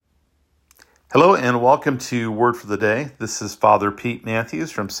Hello and welcome to Word for the Day. This is Father Pete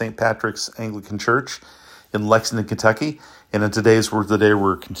Matthews from St. Patrick's Anglican Church in Lexington, Kentucky. And in today's Word of the Day,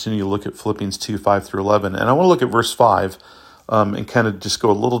 we're continuing to look at Philippians 2, 5 through 11. And I want to look at verse 5 and kind of just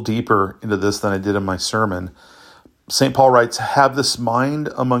go a little deeper into this than I did in my sermon. St. Paul writes, "Have this mind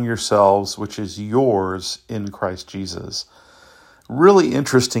among yourselves, which is yours in Christ Jesus." Really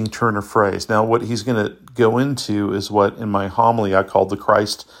interesting turn of phrase. Now, what he's going to go into is what in my homily I called the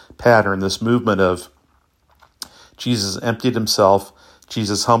Christ pattern, this movement of Jesus emptied himself,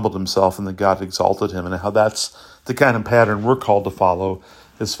 Jesus humbled himself, and then God exalted him, and how that's the kind of pattern we're called to follow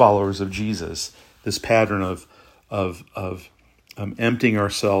as followers of Jesus. This pattern of emptying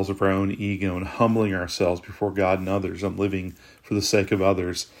ourselves of our own ego and humbling ourselves before God and others and living for the sake of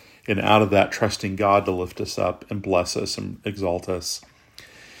others. And out of that, trusting God to lift us up and bless us and exalt us.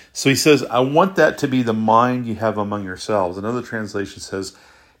 So he says, I want that to be the mind you have among yourselves. Another translation says,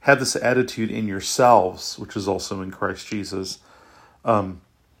 have this attitude in yourselves, which is also in Christ Jesus. But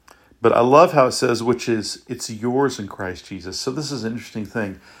I love how it says, it's yours in Christ Jesus. So this is an interesting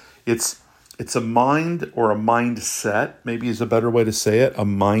thing. It's a mind or a mindset, maybe is a better way to say it, a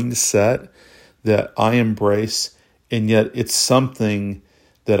mindset that I embrace, and yet it's something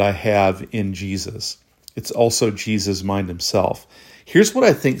that I have in Jesus. It's also Jesus' mind himself. Here's what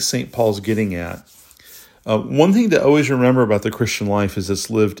I think St. Paul's getting at. One thing to always remember about the Christian life is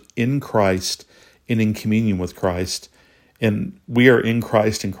it's lived in Christ and in communion with Christ, and we are in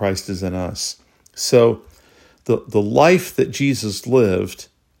Christ and Christ is in us. So the life that Jesus lived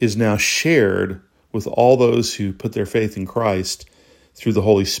is now shared with all those who put their faith in Christ through the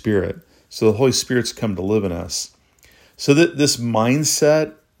Holy Spirit. So the Holy Spirit's come to live in us. So that this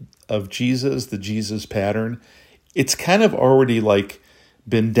mindset of Jesus, the Jesus pattern, it's kind of already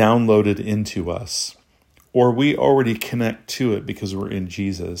been downloaded into us, or we already connect to it because we're in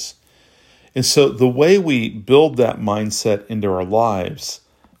Jesus. And so the way we build that mindset into our lives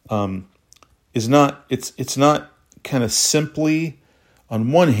is not, it's not kind of simply,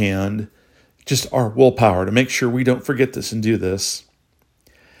 on one hand, just our willpower to make sure we don't forget this and do this.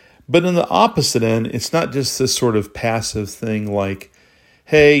 But on the opposite end, it's not just this sort of passive thing like,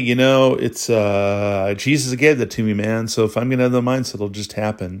 hey, it's Jesus gave that to me, man, so if I'm going to have the mindset, it'll just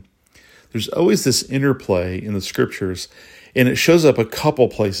happen. There's always this interplay in the scriptures, and it shows up a couple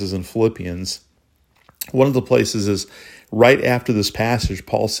places in Philippians. One of the places is right after this passage,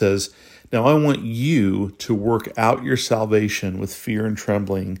 Paul says, now I want you to work out your salvation with fear and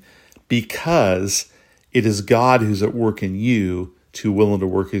trembling, because it is God who's at work in you to will and to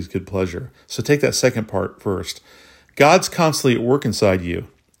work his good pleasure. So take that second part first. God's constantly at work inside you.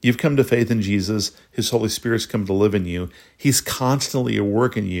 You've come to faith in Jesus. His Holy Spirit's come to live in you. He's constantly at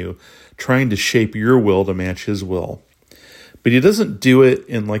work in you, trying to shape your will to match his will. But he doesn't do it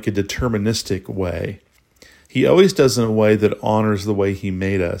in like a deterministic way. He always does it in a way that honors the way he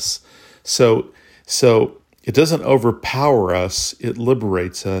made us. So it doesn't overpower us. It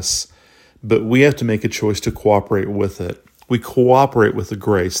liberates us. But we have to make a choice to cooperate with it. We cooperate with the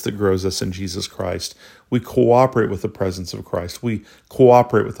grace that grows us in Jesus Christ. We cooperate with the presence of Christ. We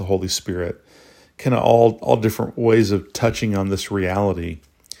cooperate with the Holy Spirit. Kind of all different ways of touching on this reality.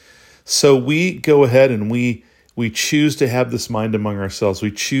 So we go ahead and we choose to have this mind among ourselves.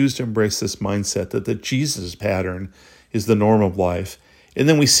 We choose to embrace this mindset that the Jesus pattern is the norm of life. And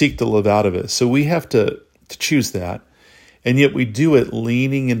then we seek to live out of it. So we have to choose that. And yet we do it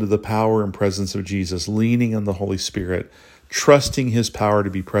leaning into the power and presence of Jesus, leaning on the Holy Spirit, trusting his power to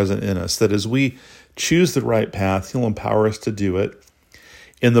be present in us, that as we choose the right path, he'll empower us to do it.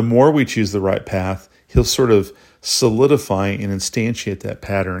 And the more we choose the right path, he'll sort of solidify and instantiate that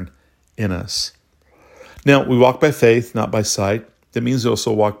pattern in us. Now, we walk by faith, not by sight. That means we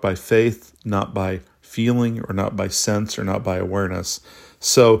also walk by faith, not by feeling or not by sense or not by awareness.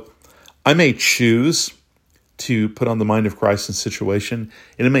 So I may choose to put on the mind of Christ in a situation,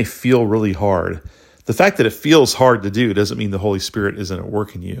 and it may feel really hard. The fact that it feels hard to do doesn't mean the Holy Spirit isn't at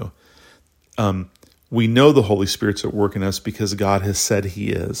work in you. We know the Holy Spirit's at work in us because God has said he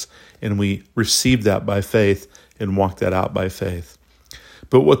is, and we receive that by faith and walk that out by faith.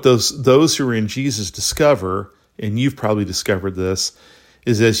 But what those who are in Jesus discover, and you've probably discovered this,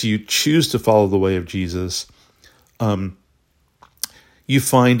 is as you choose to follow the way of Jesus, you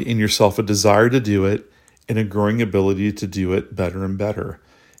find in yourself a desire to do it and a growing ability to do it better and better.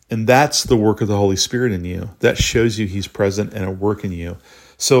 And that's the work of the Holy Spirit in you. That shows you he's present and at work in you.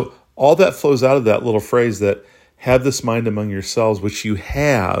 So all that flows out of that little phrase that have this mind among yourselves, which you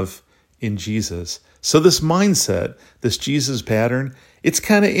have in Jesus. So this mindset, this Jesus pattern, it's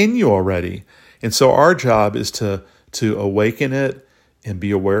kind of in you already. And so our job is to awaken it and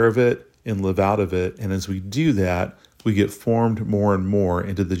be aware of it and live out of it. And as we do that, we get formed more and more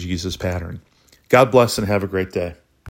into the Jesus pattern. God bless and have a great day.